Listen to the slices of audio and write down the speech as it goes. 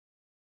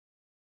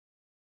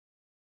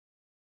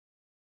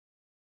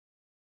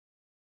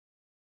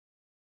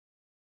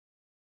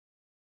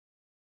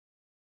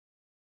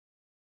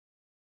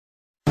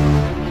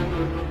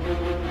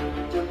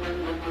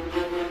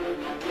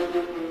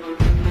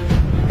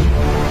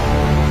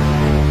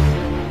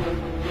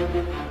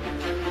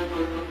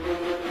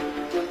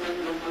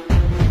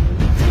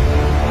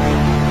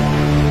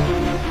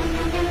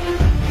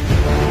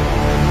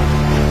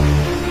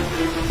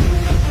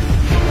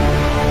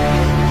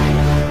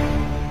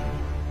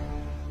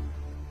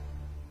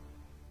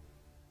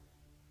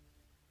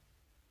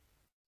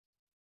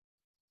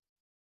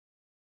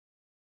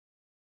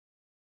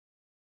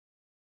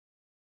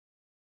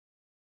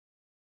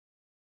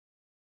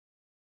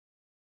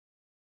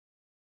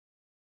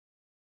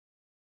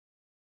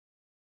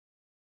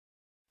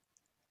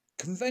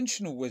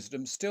Conventional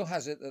wisdom still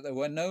has it that there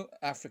were no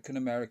African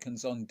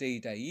Americans on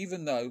D-Day,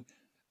 even though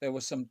there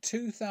were some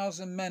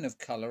 2,000 men of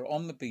colour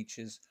on the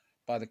beaches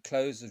by the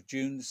close of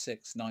June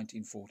 6,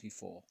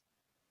 1944.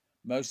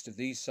 Most of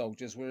these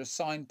soldiers were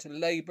assigned to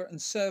labour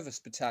and service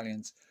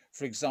battalions,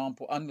 for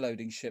example,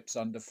 unloading ships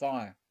under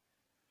fire.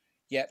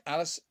 Yet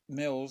Alice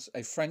Mills,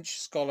 a French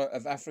scholar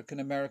of African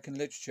American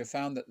literature,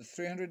 found that the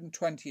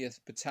 320th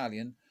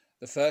Battalion,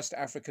 the first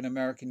African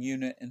American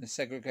unit in the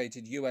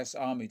segregated US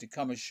Army to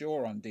come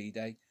ashore on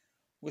D-Day,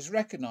 was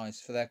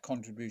recognised for their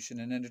contribution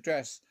in an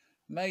address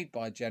made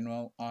by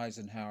General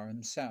Eisenhower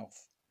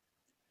himself.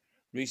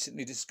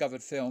 Recently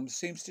discovered film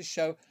seems to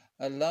show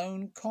a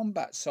lone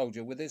combat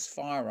soldier with his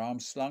firearm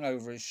slung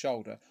over his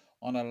shoulder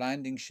on a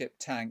landing ship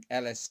tank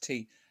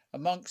LST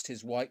amongst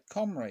his white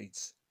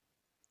comrades.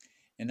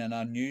 In an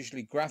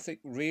unusually graphic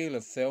reel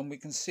of film, we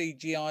can see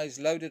GIs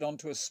loaded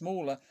onto a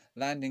smaller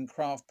landing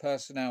craft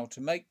personnel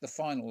to make the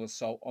final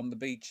assault on the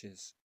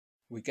beaches.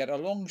 We get a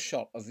long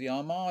shot of the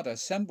armada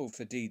assembled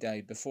for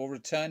D-Day before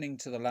returning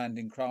to the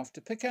landing craft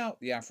to pick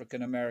out the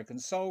African American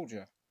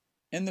soldier.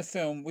 In the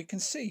film, we can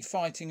see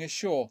fighting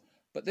ashore,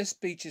 but this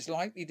beach is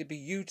likely to be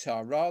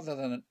Utah rather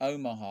than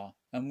Omaha,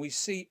 and we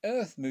see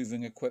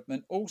earth-moving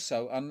equipment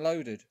also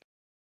unloaded.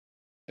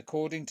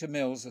 According to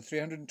Mills, the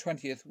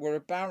 320th were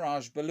a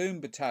barrage balloon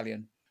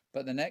battalion,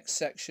 but the next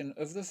section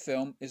of the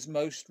film is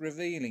most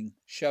revealing,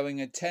 showing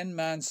a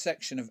 10-man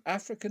section of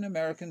African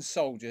American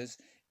soldiers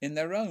in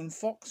their own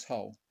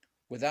foxhole,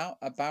 without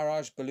a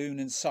barrage balloon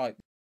in sight.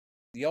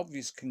 The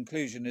obvious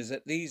conclusion is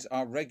that these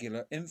are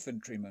regular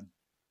infantrymen.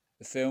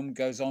 The film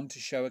goes on to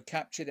show a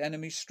captured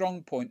enemy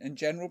strongpoint and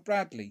General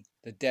Bradley.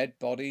 The dead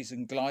bodies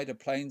and glider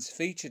planes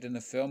featured in the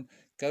film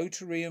go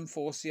to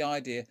reinforce the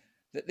idea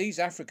that these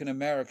African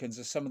Americans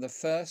are some of the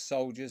first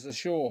soldiers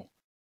ashore.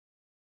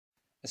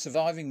 A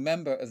surviving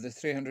member of the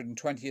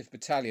 320th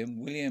Battalion,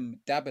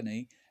 William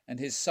Dabney, and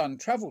his son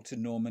travelled to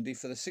Normandy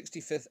for the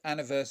 65th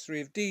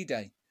anniversary of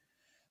D-Day.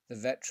 The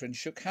veteran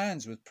shook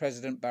hands with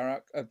President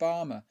Barack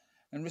Obama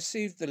and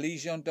received the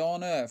Légion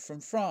d'honneur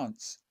from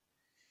France.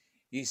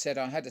 He said,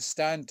 "I had to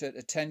stand at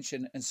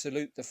attention and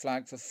salute the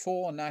flag for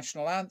 4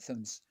 national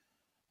anthems.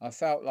 I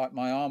felt like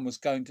my arm was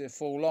going to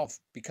fall off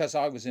because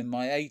I was in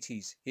my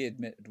 80s, he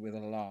admitted with a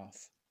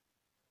laugh.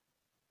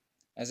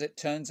 As it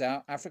turns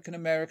out, African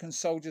American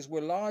soldiers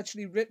were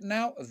largely written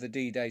out of the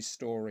D-Day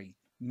story.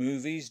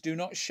 Movies do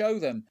not show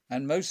them,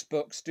 and most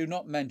books do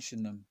not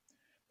mention them.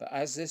 But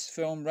as this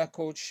film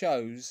record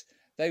shows,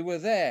 they were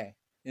there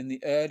in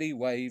the early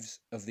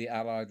waves of the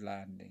Allied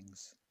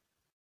landings.